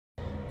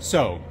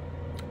So,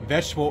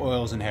 vegetable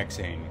oils and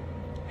hexane.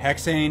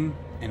 Hexane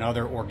and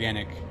other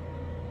organic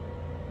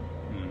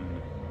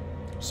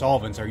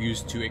solvents are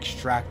used to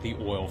extract the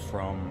oil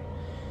from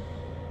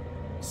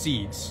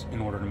seeds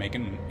in order to make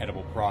an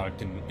edible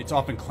product, and it's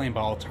often claimed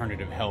by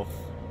alternative health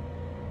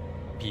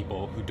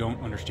people who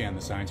don't understand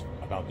the science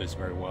about this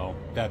very well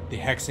that the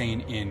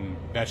hexane in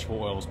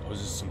vegetable oils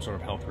poses some sort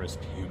of health risk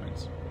to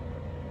humans.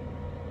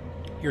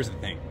 Here's the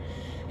thing.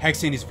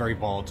 Hexane is very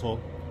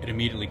volatile. It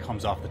immediately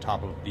comes off the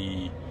top of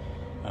the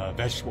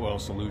vegetable oil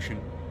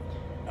solution.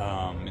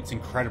 It's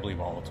incredibly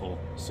volatile,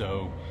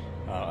 so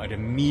it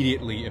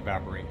immediately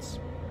evaporates.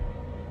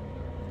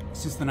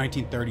 Since the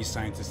 1930s,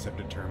 scientists have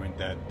determined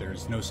that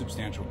there's no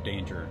substantial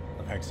danger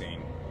of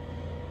hexane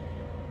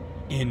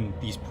in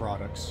these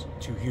products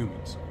to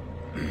humans,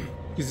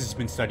 because this has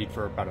been studied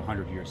for about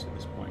 100 years at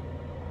this point.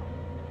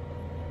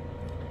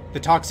 The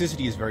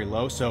toxicity is very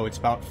low, so it's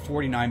about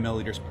 49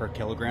 milliliters per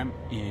kilogram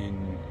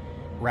in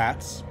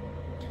rats.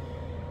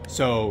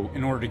 So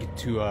in order to get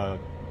to a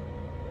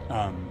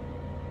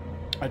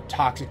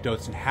toxic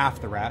dose in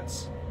half the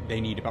rats, they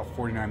need about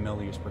 49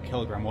 milliliters per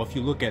kilogram. Well, if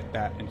you look at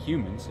that in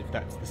humans, if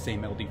that's the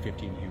same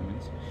LD50 in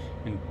humans,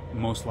 and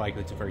most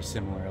likely it's a very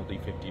similar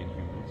LD50 in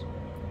humans.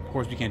 Of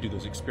course, we can't do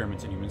those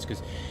experiments in humans,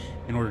 because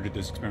in order to do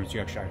those experiments, you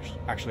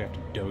actually have to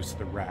dose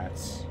the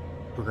rats,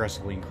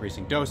 progressively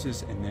increasing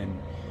doses, and then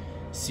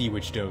see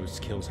which dose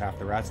kills half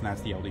the rats, and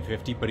that's the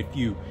LD50. But if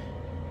you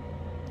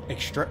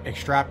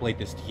extrapolate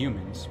this to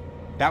humans,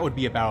 that would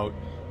be about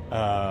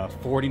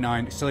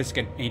 49, so let's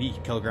get 80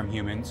 kilogram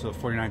human, so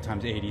 49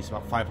 times 80 is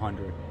about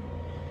 500,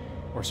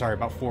 or sorry,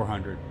 about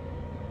 400.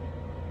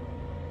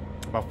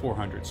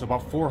 So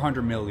about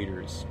 400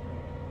 milliliters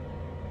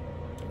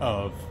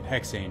of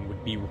hexane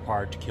would be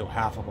required to kill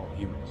half of all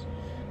humans.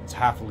 It's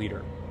half a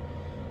liter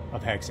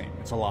of hexane.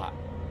 It's a lot.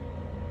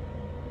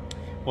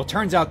 Well, it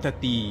turns out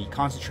that the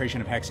concentration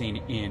of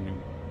hexane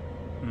in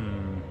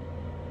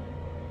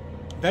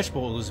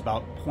vegetable oil is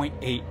about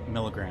 0.8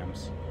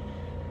 milligrams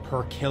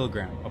per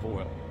kilogram of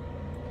oil.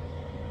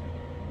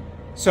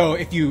 So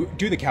if you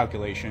do the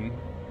calculation,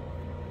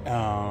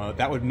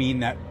 that would mean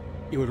that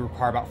it would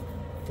require about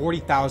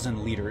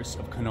 40,000 liters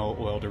of canola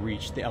oil to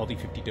reach the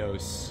LD50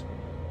 dose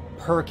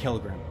per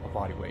kilogram of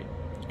body weight.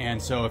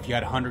 And so if you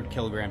had a 100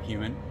 kilogram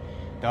human,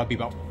 that would be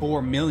about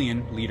 4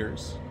 million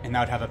liters, and that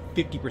would have a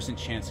 50%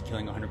 chance of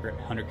killing a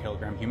 100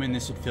 kilogram human.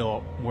 This would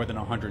fill more than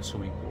 100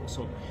 swimming pools.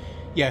 So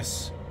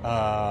yes,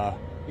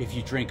 if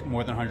you drink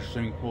more than 100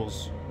 swimming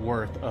pools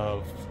worth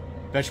of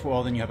vegetable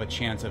oil, then you have a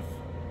chance of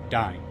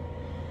dying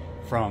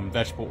from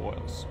vegetable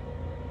oils.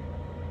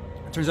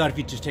 It turns out if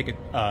you just take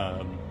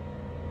a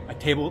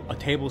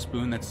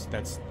tablespoon,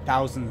 that's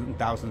thousands and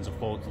thousands of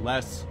folds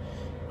less.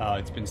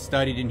 It's been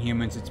studied in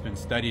humans, it's been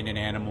studied in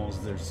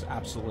animals. There's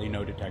absolutely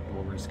no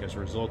detectable risk as a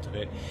result of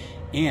it.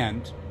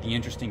 And the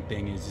interesting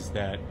thing is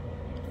that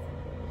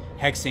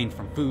hexane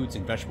from foods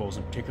and vegetables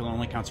in particular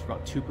only accounts for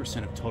about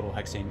 2% of total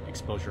hexane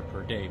exposure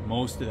per day.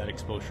 Most of that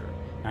exposure,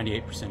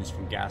 98%, is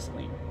from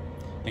gasoline.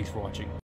 Thanks for watching.